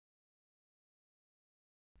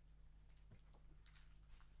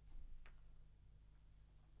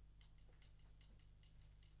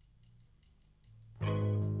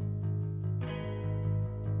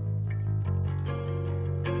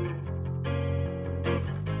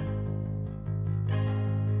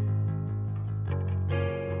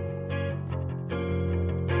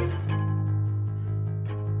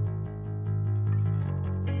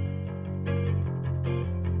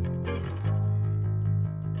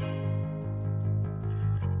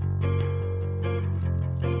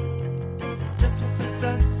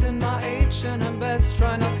in my H&M vest,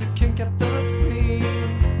 try not to kink at the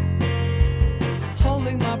seam.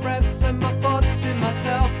 Holding my breath and my thoughts to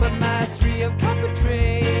myself, a mastery of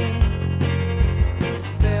carpentry.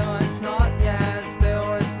 It's there or it's not, yeah, it's there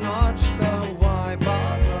or it's not, so why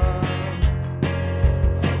bother?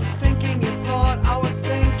 I was thinking your thought, I was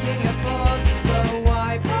thinking your thoughts, but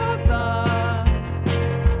why bother?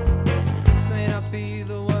 This may not be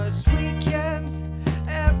the worst weekend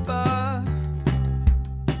ever.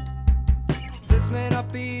 This may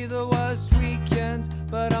not be the worst weekend,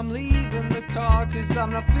 but I'm leaving the car cause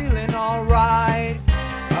I'm not feeling alright.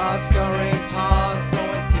 Scurrying past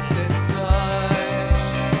always keeps it slide.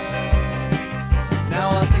 Now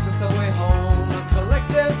I'll take this away home, a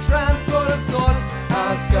collective transport of sorts.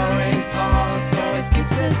 Scurrying past always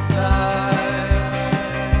keeps it tight.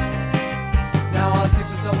 Now I'll take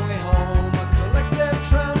this away home, a collective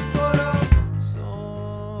transport of sorts.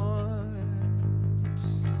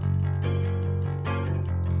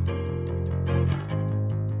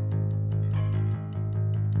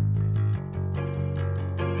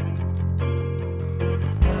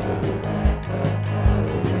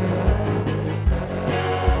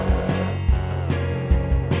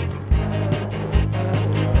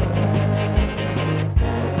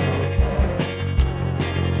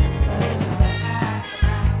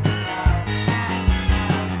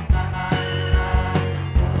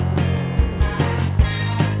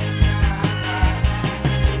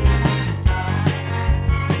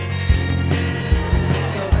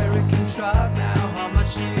 Now, how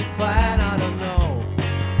much do you plan? I don't know.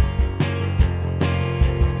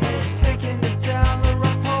 I was taking it down the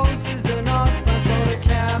wrong poses and not fast for the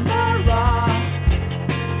camera.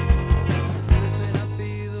 This may not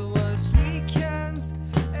be the worst weekend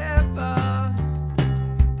ever.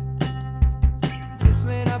 This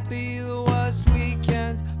may not be the worst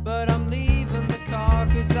weekend, but I'm leaving the car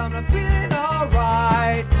cause I'm not feeling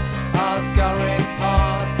alright. Scurrying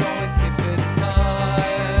past always keeps it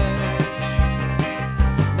tight.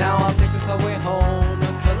 Now I'll take this away home, a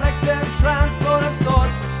collective transport of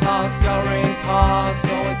sorts. Scurrying past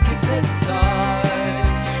always keeps it tight.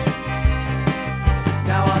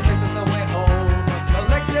 Now I'll take this away home, a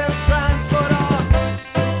collective transport of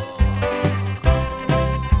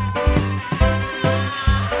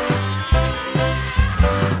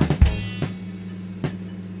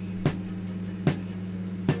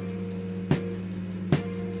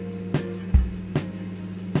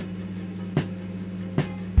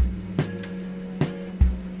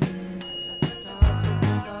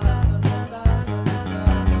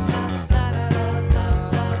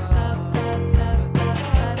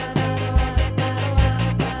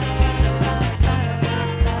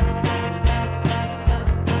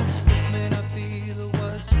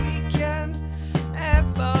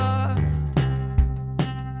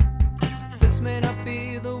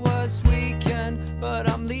but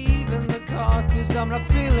I'm leaving the car cause I'm not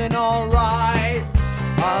feeling alright.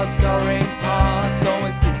 Scurrying past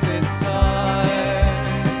always keeps it tight.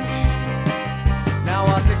 Now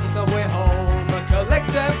I'll take this away home, a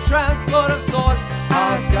collective transport of sorts.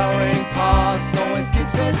 Scurrying past always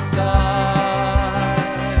keeps it tight.